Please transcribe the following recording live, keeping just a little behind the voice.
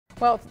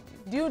Well,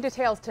 new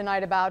details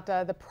tonight about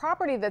the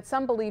property that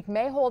some believe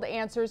may hold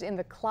answers in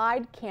the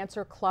Clyde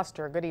Cancer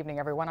Cluster. Good evening,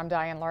 everyone. I'm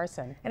Diane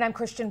Larson. And I'm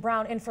Christian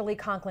Brown in for Lee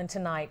Conklin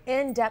tonight.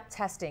 In-depth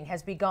testing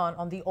has begun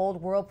on the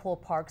old Whirlpool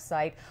Park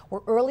site,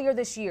 where earlier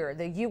this year,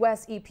 the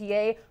U.S.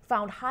 EPA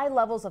found high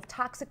levels of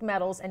toxic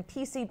metals and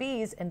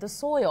PCBs in the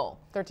soil.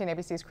 13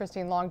 ABC's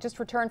Christine Long just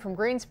returned from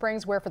Green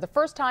Springs, where for the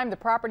first time the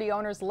property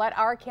owners let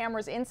our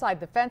cameras inside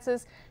the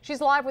fences.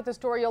 She's live with the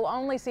story you'll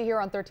only see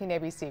here on 13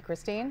 ABC.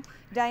 Christine?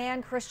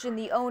 Diane, Christian,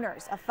 the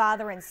owners, a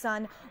father and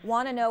son,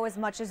 want to know as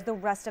much as the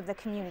rest of the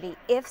community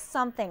if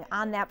something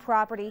on that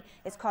property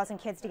is causing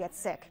kids to get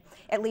sick.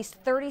 At least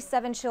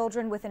 37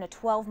 children within a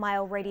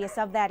 12-mile radius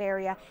of that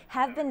area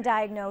have been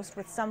diagnosed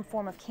with some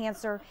form of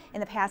cancer in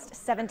the past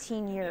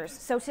 17 years.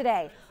 So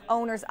today,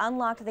 owners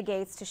unlocked the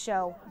gates to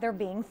show they're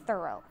being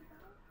thorough.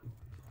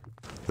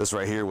 This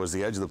right here was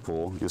the edge of the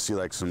pool. You'll see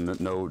like some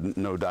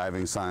no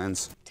diving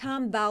signs.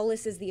 Tom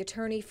Bowles is the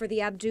attorney for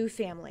the Abdu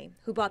family,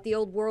 who bought the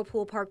old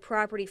Whirlpool Park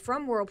property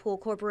from Whirlpool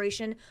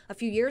Corporation a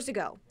few years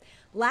ago.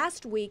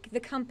 Last week, the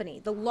company,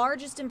 the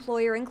largest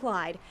employer in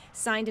Clyde,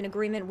 signed an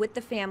agreement with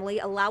the family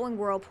allowing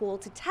Whirlpool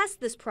to test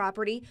this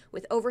property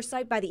with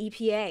oversight by the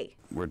EPA.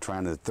 We're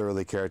trying to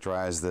thoroughly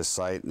characterize this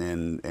site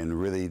and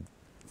really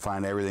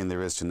find everything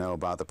there is to know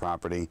about the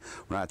property.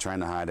 We're not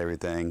trying to hide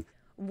everything.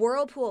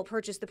 Whirlpool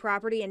purchased the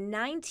property in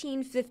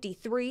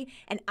 1953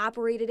 and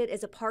operated it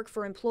as a park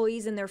for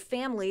employees and their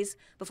families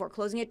before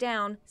closing it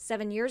down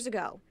 7 years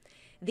ago.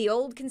 The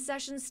old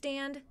concession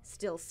stand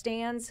still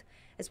stands,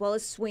 as well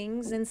as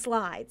swings and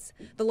slides.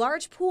 The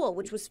large pool,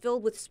 which was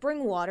filled with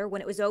spring water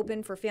when it was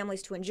open for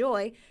families to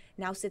enjoy,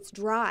 now sits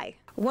dry.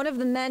 One of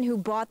the men who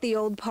bought the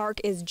old park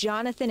is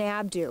Jonathan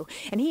Abdu,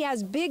 and he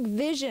has big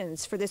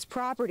visions for this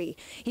property.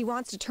 He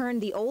wants to turn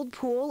the old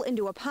pool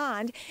into a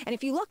pond, and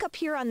if you look up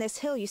here on this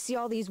hill, you see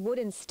all these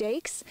wooden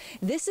stakes.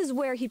 This is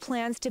where he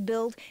plans to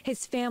build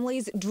his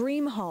family's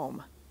dream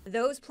home.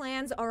 Those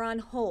plans are on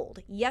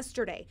hold.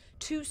 Yesterday,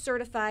 2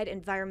 certified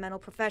environmental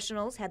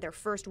professionals had their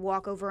first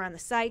walkover on the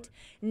site.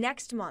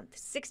 Next month,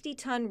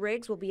 60-ton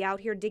rigs will be out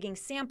here digging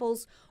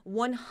samples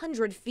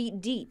 100 feet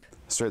deep.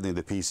 Certainly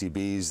the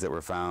PCBs that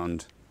were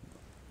found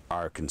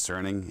are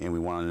concerning, and we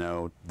want to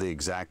know the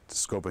exact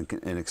scope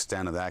and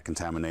extent of that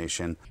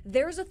contamination.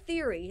 There's a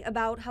theory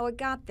about how it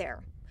got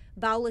there.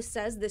 Bowles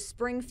says the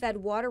spring-fed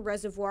water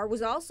reservoir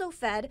was also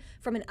fed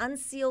from an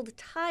unsealed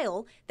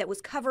tile that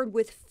was covered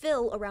with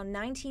fill around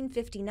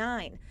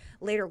 1959.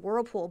 Later,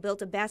 Whirlpool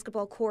built a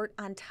basketball court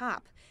on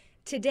top.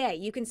 Today,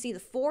 you can see the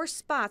 4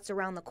 spots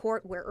around the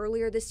court where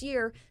earlier this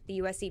year, the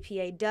U.S.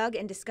 EPA dug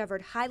and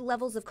discovered high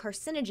levels of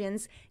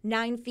carcinogens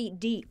 9 feet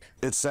deep.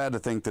 It's sad to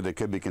think that it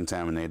could be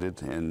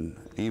contaminated, and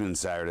even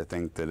sadder to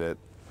think that it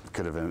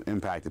could have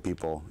impacted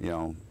people,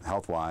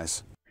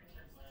 health-wise.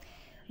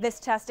 This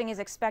testing is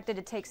expected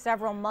to take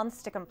several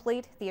months to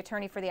complete. The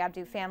attorney for the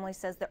Abdu family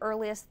says the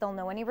earliest they'll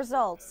know any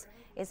results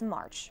is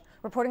March.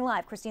 Reporting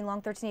live, Christine Long,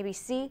 13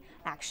 ABC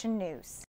Action News.